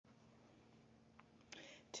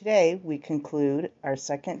Today we conclude our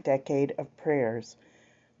second decade of prayers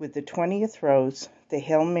with the 20th rose, the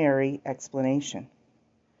Hail Mary explanation.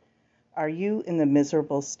 Are you in the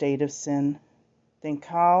miserable state of sin? Then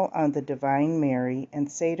call on the Divine Mary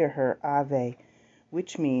and say to her Ave,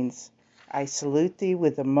 which means, I salute thee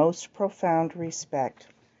with the most profound respect,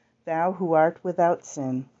 thou who art without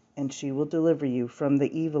sin, and she will deliver you from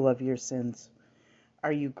the evil of your sins.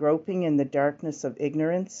 Are you groping in the darkness of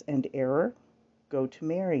ignorance and error? Go to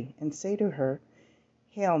Mary and say to her,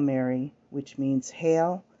 Hail Mary, which means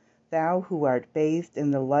hail, thou who art bathed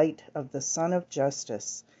in the light of the Sun of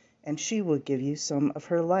Justice, and she will give you some of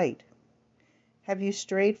her light. Have you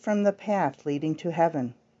strayed from the path leading to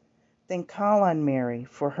heaven? Then call on Mary,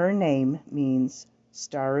 for her name means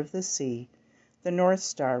Star of the Sea, the North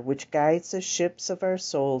Star which guides the ships of our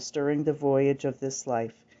souls during the voyage of this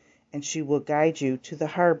life, and she will guide you to the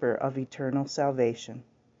harbor of eternal salvation.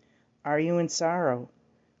 Are you in sorrow?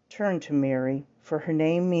 Turn to Mary, for her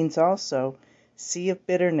name means also Sea of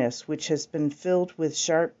Bitterness, which has been filled with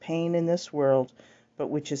sharp pain in this world, but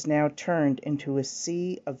which is now turned into a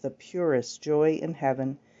sea of the purest joy in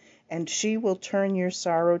heaven, and she will turn your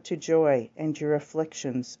sorrow to joy and your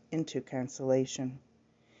afflictions into consolation.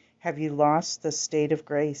 Have you lost the state of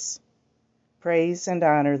grace? Praise and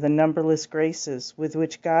honor the numberless graces with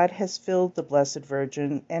which God has filled the Blessed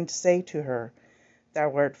Virgin, and say to her,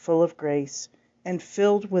 Thou art full of grace, and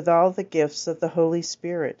filled with all the gifts of the Holy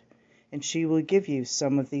Spirit, and she will give you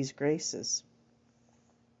some of these graces.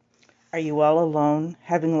 Are you all alone,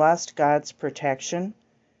 having lost God's protection?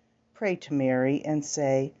 Pray to Mary and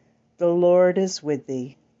say, The Lord is with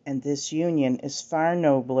thee, and this union is far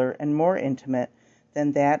nobler and more intimate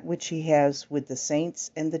than that which he has with the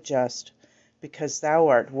saints and the just, because thou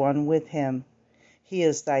art one with him. He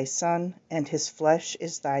is thy Son, and his flesh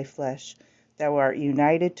is thy flesh. Thou art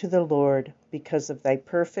united to the Lord because of thy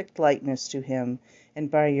perfect likeness to him,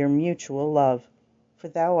 and by your mutual love, for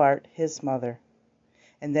thou art his mother.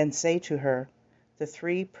 And then say to her, The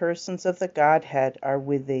three persons of the Godhead are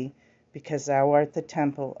with thee, because thou art the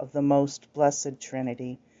temple of the most blessed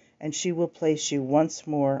Trinity, and she will place you once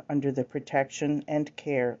more under the protection and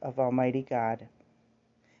care of Almighty God.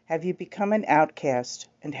 Have you become an outcast,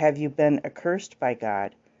 and have you been accursed by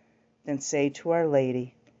God? Then say to Our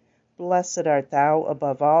Lady, Blessed art thou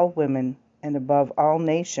above all women, and above all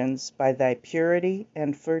nations, by thy purity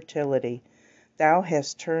and fertility. Thou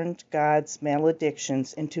hast turned God's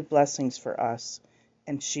maledictions into blessings for us,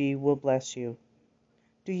 and she will bless you.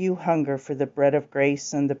 Do you hunger for the bread of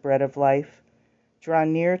grace and the bread of life? Draw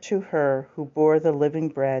near to her who bore the living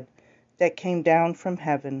bread that came down from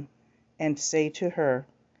heaven, and say to her,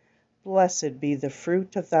 Blessed be the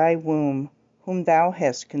fruit of thy womb, whom thou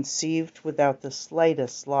hast conceived without the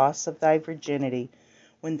slightest loss of thy virginity,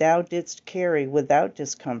 when thou didst carry without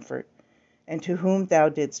discomfort, and to whom thou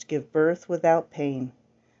didst give birth without pain.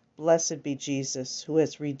 Blessed be Jesus, who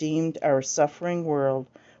has redeemed our suffering world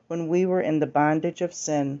when we were in the bondage of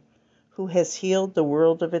sin, who has healed the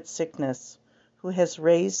world of its sickness, who has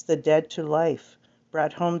raised the dead to life,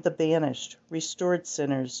 brought home the banished, restored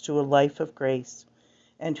sinners to a life of grace,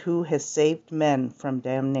 and who has saved men from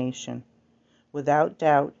damnation. Without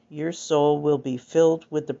doubt, your soul will be filled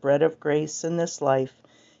with the bread of grace in this life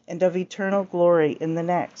and of eternal glory in the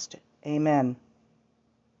next. Amen.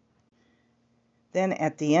 Then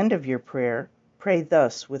at the end of your prayer, pray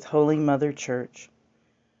thus with Holy Mother Church.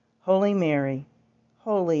 Holy Mary,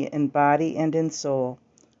 holy in body and in soul,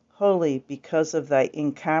 holy because of thy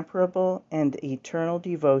incomparable and eternal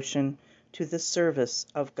devotion to the service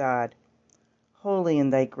of God, holy in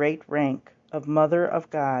thy great rank of Mother of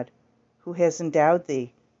God, who has endowed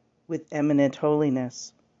thee with eminent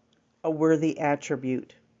holiness, a worthy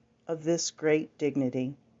attribute of this great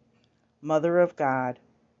dignity, Mother of God,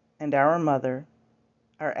 and our Mother,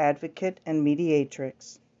 our Advocate and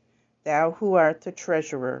Mediatrix, thou who art the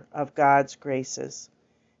treasurer of God's graces,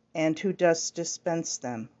 and who dost dispense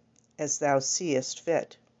them as thou seest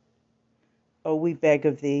fit. O we beg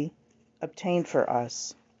of thee, obtain for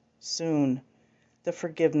us, soon, the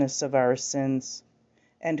forgiveness of our sins,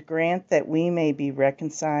 and grant that we may be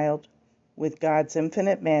reconciled with God's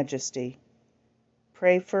infinite majesty.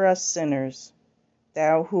 Pray for us sinners,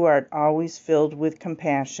 thou who art always filled with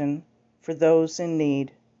compassion for those in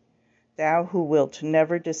need, thou who wilt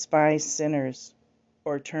never despise sinners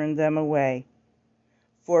or turn them away.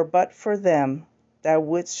 For but for them thou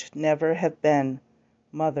wouldst never have been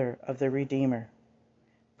Mother of the Redeemer.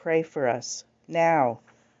 Pray for us now,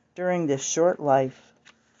 during this short life,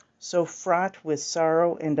 so fraught with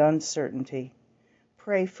sorrow and uncertainty.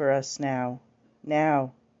 Pray for us now,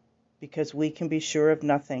 because we can be sure of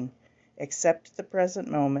nothing accept the present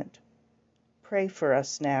moment. Pray for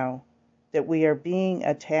us now, that we are being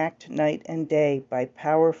attacked night and day by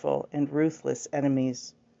powerful and ruthless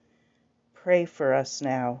enemies. Pray for us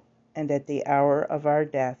now, and at the hour of our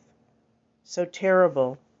death, so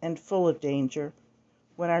terrible and full of danger,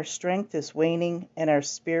 when our strength is waning and our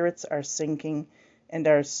spirits are sinking, and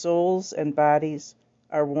our souls and bodies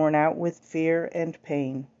are worn out with fear and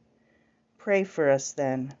pain. Pray for us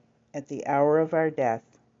then, at the hour of our death,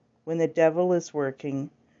 when the devil is working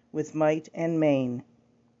with might and main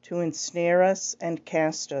to ensnare us and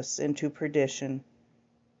cast us into perdition.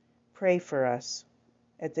 Pray for us,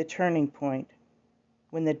 at the turning point,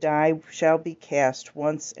 when the die shall be cast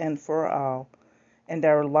once and for all, and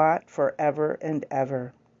our lot for ever and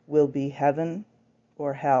ever will be heaven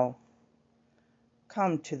or hell.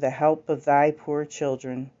 Come to the help of thy poor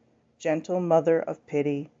children, gentle Mother of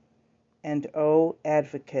pity, and O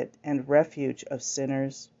Advocate and refuge of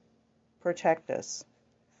sinners, protect us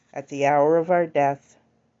at the hour of our death,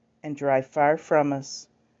 and drive far from us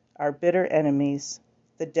our bitter enemies,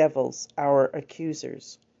 the devils, our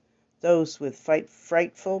accusers, those with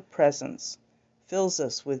frightful presence, fills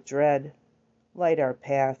us with dread, light our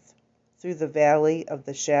path through the valley of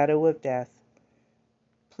the shadow of death.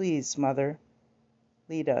 Please, Mother,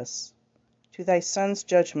 lead us to thy Son's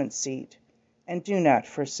judgment seat, and do not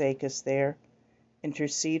forsake us there.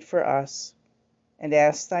 Intercede for us, and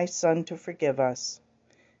ask thy Son to forgive us,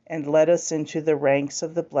 and let us into the ranks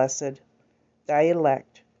of the blessed, thy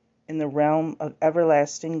elect, in the realm of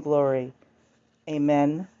everlasting glory.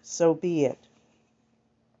 Amen. So be it.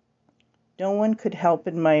 No one could help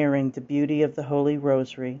admiring the beauty of the Holy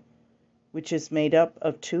Rosary, which is made up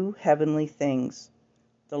of two heavenly things,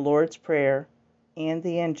 the Lord's Prayer and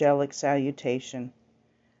the angelic salutation.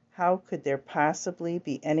 How could there possibly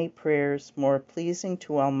be any prayers more pleasing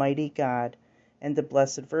to Almighty God and the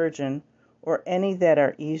Blessed Virgin, or any that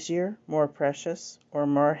are easier, more precious, or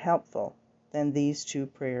more helpful than these two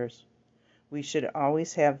prayers? We should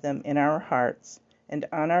always have them in our hearts and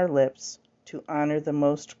on our lips to honor the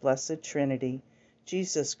most blessed Trinity,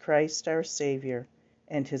 Jesus Christ our Savior,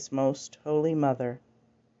 and his most holy Mother.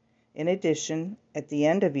 In addition, at the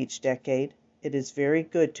end of each decade, it is very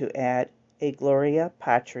good to add a Gloria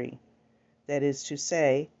Patri, that is to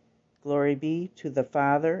say, Glory be to the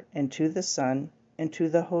Father, and to the Son, and to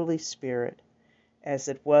the Holy Spirit, as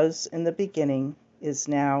it was in the beginning, is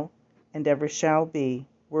now, and ever shall be,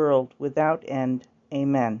 world without end.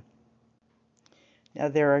 Amen. Now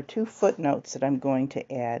there are two footnotes that I'm going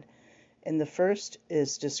to add, and the first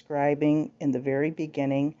is describing in the very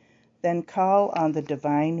beginning, then call on the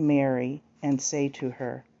Divine Mary and say to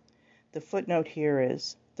her. The footnote here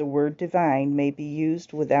is, the word divine may be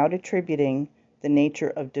used without attributing the nature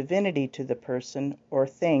of divinity to the person or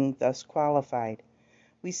thing thus qualified.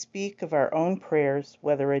 We speak of our own prayers,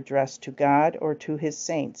 whether addressed to God or to his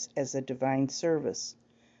saints, as a divine service.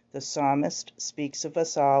 The psalmist speaks of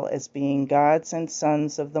us all as being gods and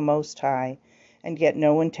sons of the Most High, and yet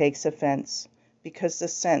no one takes offense, because the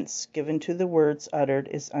sense given to the words uttered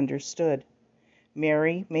is understood.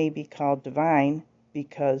 Mary may be called divine,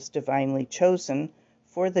 because divinely chosen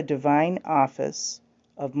for the divine office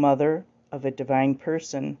of Mother of a divine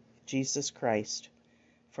person, Jesus Christ.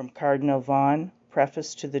 From Cardinal Vaughan,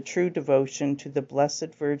 Preface to the True Devotion to the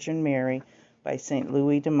Blessed Virgin Mary by St.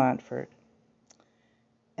 Louis de Montfort.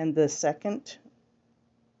 And the second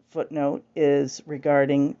footnote is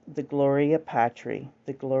regarding the Gloria Patri,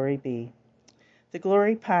 the Glory Be. The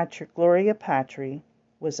Gloria Patri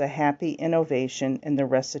was a happy innovation in the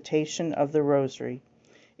recitation of the Rosary.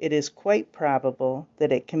 It is quite probable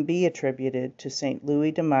that it can be attributed to St.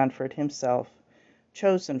 Louis de Montfort himself,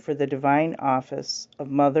 chosen for the divine office of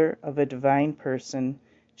Mother of a divine person,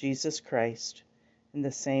 Jesus Christ. And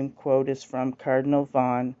the same quote is from Cardinal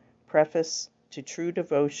Vaughan, Preface to True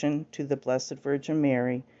Devotion to the Blessed Virgin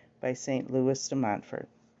Mary by St. Louis de Montfort.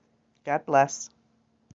 God bless.